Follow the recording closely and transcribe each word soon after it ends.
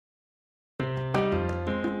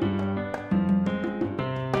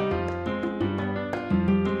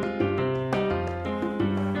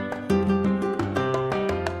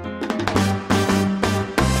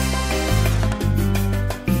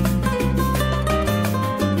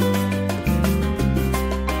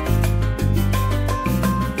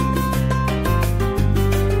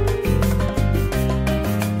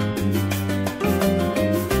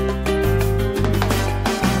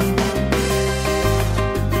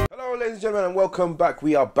ladies and gentlemen, and welcome back.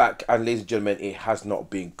 We are back, and ladies and gentlemen, it has not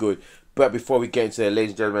been good. But before we get into it, ladies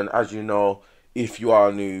and gentlemen, as you know, if you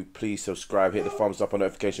are new, please subscribe, hit the thumbs up and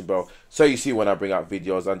notification bell so you see when I bring out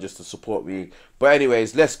videos and just to support me. But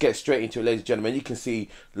anyways, let's get straight into it, ladies and gentlemen. You can see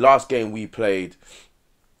last game we played,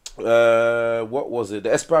 what was it? The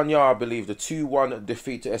Espanyol, I believe, the 2-1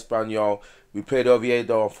 defeat to Espanyol. We played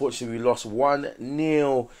Oviedo. Unfortunately, we lost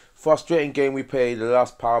 1-0. Frustrating game we played. The Las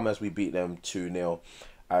Palmas, we beat them 2-0.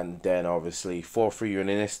 And then obviously 4-3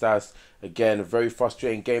 Unionistas. Again, a very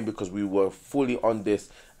frustrating game because we were fully on this.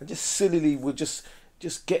 And just sillily, we're just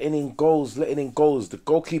getting in goals, letting in goals. The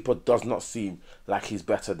goalkeeper does not seem like he's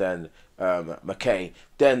better than McKay.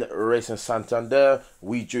 Then Racing Santander,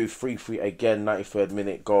 we drew 3-3 again, 93rd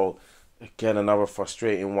minute goal. Again, another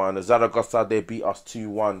frustrating one. Zaragoza, they beat us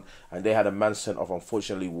 2-1 and they had a man sent off.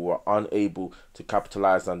 Unfortunately, we were unable to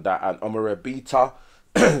capitalize on that. And Omorebita,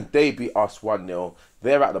 they beat us 1-0.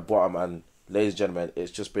 They're at the bottom, and ladies and gentlemen,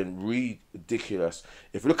 it's just been ridiculous.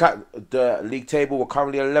 If you look at the league table, we're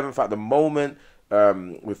currently 11th at the moment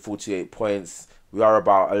with 48 points. We are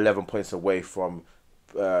about 11 points away from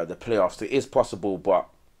the playoffs. It is possible, but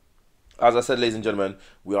as I said, ladies and gentlemen,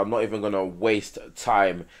 we are not even going to waste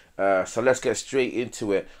time. So let's get straight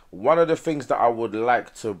into it. One of the things that I would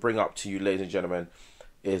like to bring up to you, ladies and gentlemen,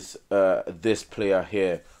 is this player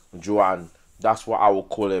here, Juan. That's what I will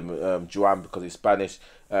call him, Juan, because he's Spanish.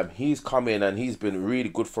 He's come in and he's been really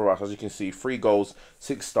good for us. As you can see, 3 goals,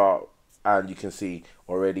 6 start, and you can see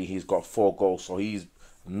already he's got 4 goals. So he's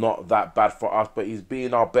not that bad for us, but he's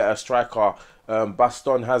being our better striker.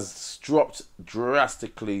 Baston has dropped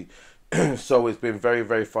drastically. So it's been very,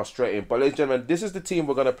 very frustrating. But ladies and gentlemen, this is the team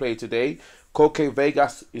we're going to play today. Coque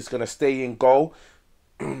Vegas is going to stay in goal.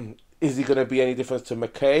 Is he going to be any difference to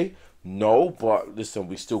McKay? No, but listen,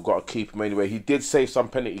 we still got to keep him anyway. He did save some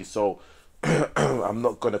penalties, so I'm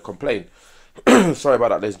not going to complain. Sorry about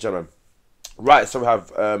that, ladies and gentlemen. Right, so we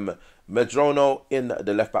have Medrono in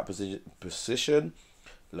the left-back position.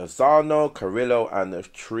 Lozano, Carrillo, and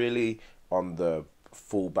Trilli on the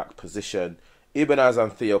full-back position. Ibanez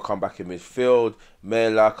and Theo come back in midfield.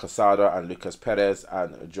 Mela, Casada, and Lucas Perez,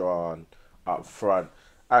 and Joan up front.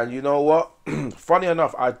 And you know what? Funny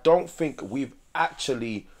enough, I don't think we've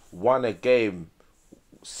actually won a game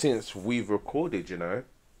since we've recorded, you know.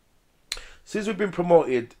 Since we've been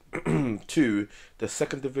promoted to the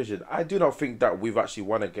 2nd division, I do not think that we've actually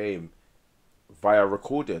won a game via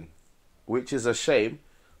recording, which is a shame.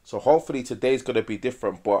 So hopefully today's going to be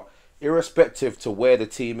different, but irrespective to where the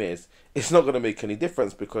team is, it's not going to make any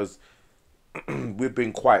difference because we've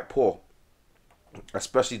been quite poor,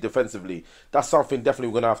 especially defensively. That's something definitely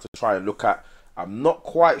we're going to have to try and look at. I'm not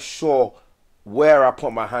quite sure where I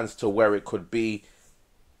put my hands to where it could be.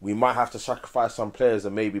 We might have to sacrifice some players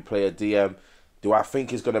and maybe play a DM. Do I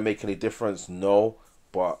think it's going to make any difference? No.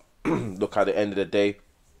 But look, at the end of the day,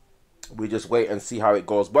 we just wait and see how it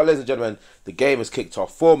goes. But ladies and gentlemen, the game has kicked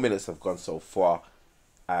off. 4 minutes have gone so far.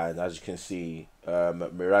 And as you can see,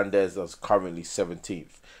 Mirandes is currently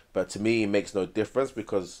 17th. But to me, it makes no difference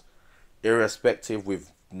because irrespective,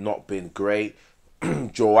 we've not been great.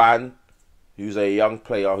 Joanne, who's a young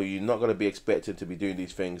player who you're not going to be expecting to be doing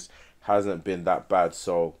these things, hasn't been that bad.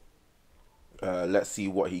 So let's see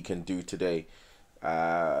what he can do today.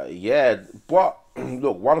 Yeah, but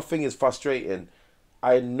look, one thing is frustrating.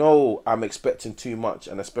 I know I'm expecting too much,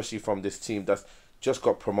 and especially from this team that's just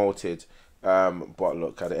got promoted. But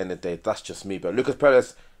look, at the end of the day, that's just me. But Lucas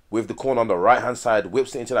Perez with the corner on the right-hand side,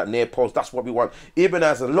 whips it into that near post. That's what we want.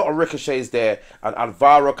 Ibanez, a lot of ricochets there. And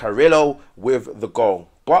Alvaro Carrillo with the goal.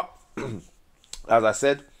 But as I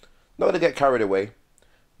said, not going to get carried away.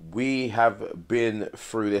 We have been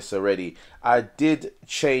through this already. I did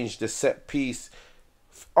change the set piece.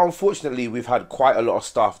 Unfortunately, we've had quite a lot of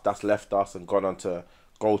stuff that's left us and gone on to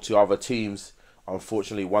go to other teams.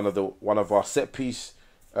 Unfortunately, one of our set piece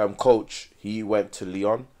coach, he went to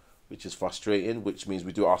Lyon, which is frustrating, which means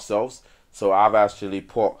we do it ourselves. So I've actually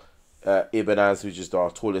put Ibanez, who's just our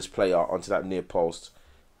tallest player, onto that near post.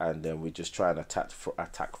 And then we just try and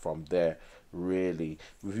attack from there. Really,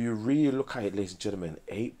 if you really look at it, ladies and gentlemen,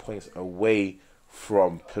 8 points away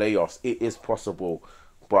from playoffs. It is possible,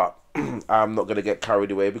 but I'm not going to get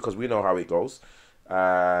carried away because we know how it goes.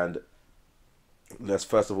 And let's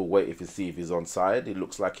first of all wait if you see if he's onside. It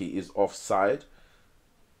looks like he is offside.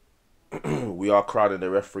 We are crowding the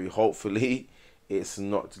referee. Hopefully it's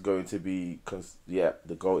not going to be, yeah,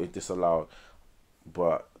 the goal is disallowed.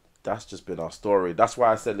 But that's just been our story. That's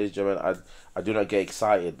why I said, ladies and gentlemen, I do not get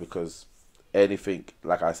excited because anything,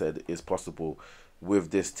 like I said, is possible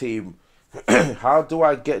with this team. How do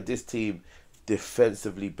I get this team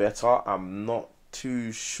defensively better? I'm not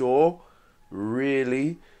too sure,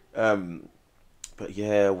 really. But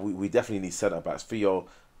yeah, we definitely need centre backs. Theo,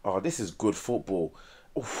 oh, this is good football.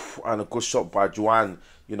 Oof, and a good shot by Juan.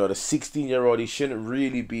 You know, the 16-year-old, he shouldn't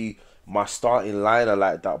really be my starting liner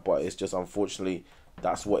like that, but it's just unfortunately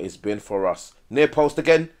that's what it's been for us. Near post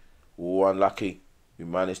again. Oh, unlucky. They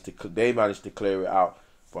managed to clear it out,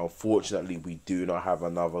 but unfortunately we do not have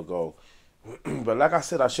another goal. But like I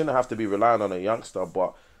said, I shouldn't have to be relying on a youngster,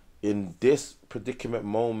 but in this predicament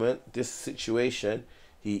moment, this situation,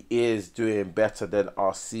 he is doing better than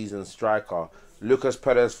our season striker. Lucas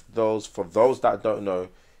Perez, for those that don't know,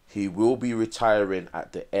 he will be retiring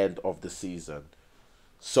at the end of the season.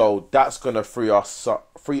 So that's going to free us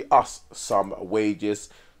some wages.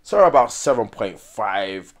 So about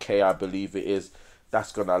 7.5k, I believe it is.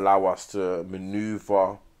 That's going to allow us to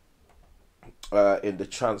maneuver in the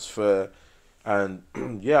transfer. And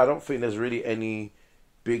yeah, I don't think there's really any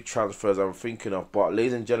big transfers I'm thinking of. But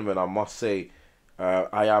ladies and gentlemen, I must say,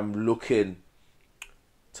 I am looking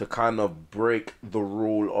to kind of break the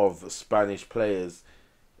rule of Spanish players.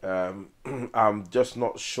 I'm just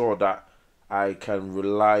not sure that I can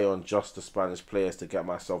rely on just the Spanish players to get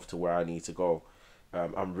myself to where I need to go.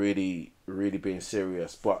 I'm really, really being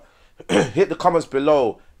serious. But hit the comments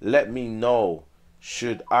below. Let me know,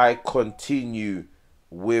 should I continue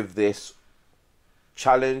with this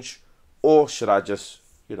challenge, or should I just,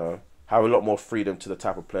 have a lot more freedom to the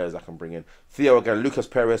type of players I can bring in? Theo again, Lucas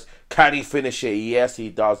Perez. Can he finish it? Yes, he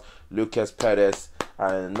does. Lucas Perez.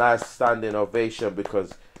 And a nice standing ovation,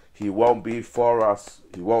 because he won't be for us.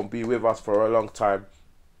 He won't be with us for a long time.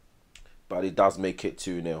 But he does make it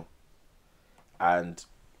 2-0. And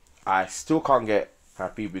I still can't get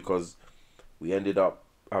happy because we ended up,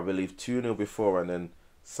 I believe, 2-0 before, and then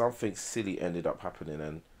something silly ended up happening,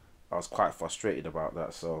 and I was quite frustrated about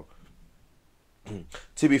that. So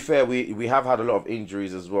to be fair, we have had a lot of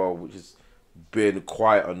injuries as well, which has been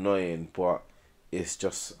quite annoying, but it's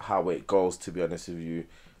just how it goes, to be honest with you.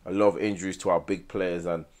 A lot of injuries to our big players,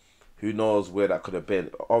 and who knows where that could have been.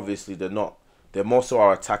 Obviously, they're more so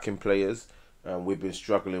our attacking players, and we've been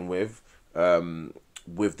struggling with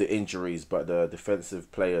the injuries, but the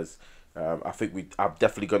defensive players, I think I'm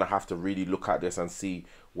definitely going to have to really look at this and see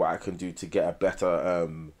what I can do to get a better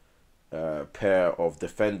pair of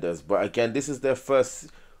defenders. But again, this is their first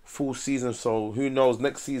full season, so who knows,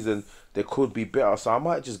 next season they could be better, so I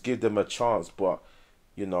might just give them a chance. But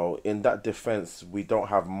in that defense, we don't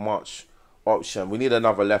have much option. We need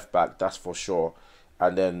another left back, that's for sure.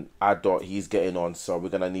 And then Adot, he's getting on, so we're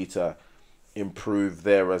gonna need to improve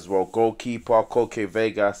there as well. Goalkeeper Koke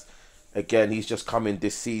Vegas, again, he's just coming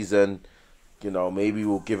this season. Maybe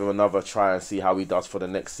we'll give him another try and see how he does for the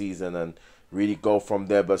next season and really go from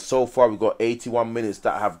there. But so far we've got 81 minutes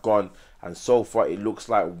that have gone, and so far it looks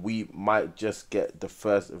like we might just get the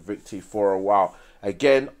first victory for a while.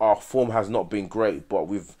 Again, our form has not been great, but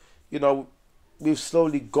we've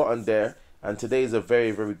slowly gotten there, and today is a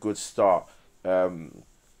very, very good start.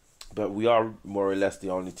 But we are more or less the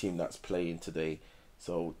only team that's playing today,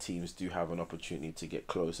 so teams do have an opportunity to get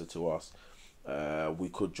closer to us. We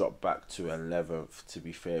could drop back to 11th, to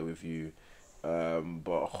be fair with you,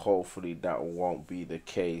 but hopefully that won't be the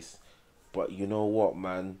case. But you know what,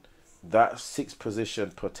 man, that 6th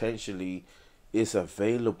position potentially is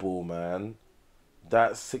available, man.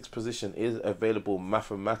 That 6th position is available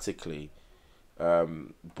mathematically,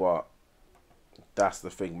 but that's the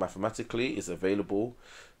thing. Mathematically, it's available,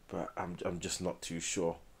 but I'm just not too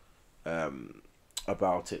sure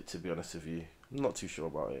about it, to be honest with you. I'm not too sure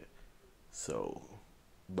about it. So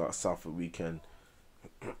that's something we can,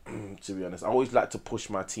 to be honest. I always like to push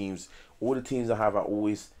my teams. All the teams I have, I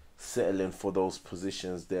always settle in for those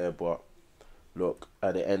positions there. But look,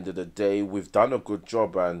 at the end of the day, we've done a good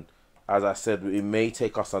job, and as I said, it may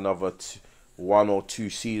take us another 1 or 2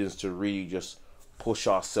 seasons to really just push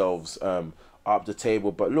ourselves up the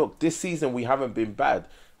table. But look, this season we haven't been bad.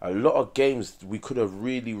 A lot of games we could have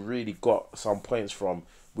really, really got some points from,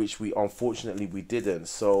 which we unfortunately didn't.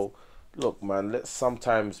 So look, man, let's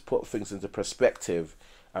sometimes put things into perspective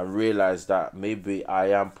and realize that maybe I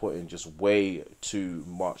am putting just way too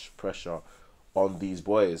much pressure on these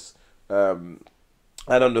boys. And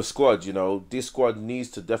on the squad, this squad needs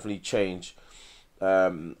to definitely change.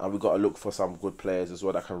 And we've got to look for some good players as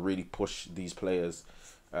well that can really push these players.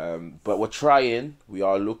 But we're trying. We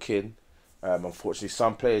are looking. Unfortunately,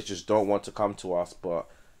 some players just don't want to come to us, but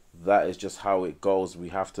that is just how it goes. We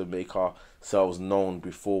have to make ourselves known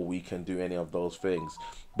before we can do any of those things.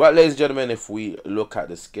 But ladies and gentlemen, if we look at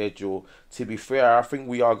the schedule, to be fair, I think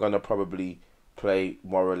we are going to probably play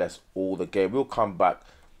more or less all the game. We'll come back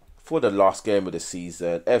for the last game of the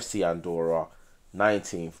season, FC Andorra.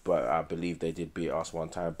 19th, but I believe they did beat us one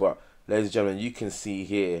time. But ladies and gentlemen, you can see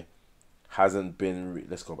here, hasn't been,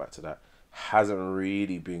 let's go back to that, hasn't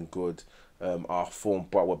really been good, our form,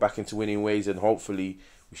 but we're back into winning ways, and hopefully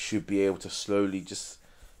we should be able to slowly just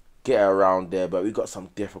get around there. But we got some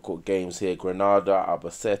difficult games here: Granada,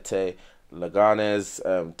 Albacete, Leganes,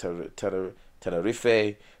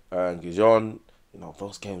 Tenerife, Gijon. You know,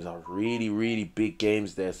 those games are really, really big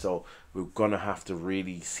games there, so we're gonna have to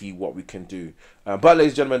really see what we can do. But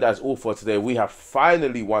ladies and gentlemen, that's all for today. We have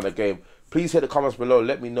finally won a game. Please hit the comments below,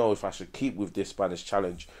 let me know if I should keep with this Spanish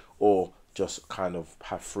challenge or just kind of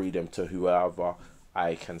have freedom to whoever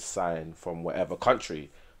I can sign from whatever country.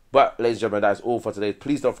 But ladies and gentlemen, that's all for today.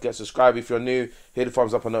 Please don't forget to subscribe if you're new, hit the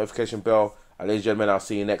thumbs up and notification bell, and ladies and gentlemen, I'll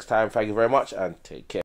see you next time. Thank you very much and take care.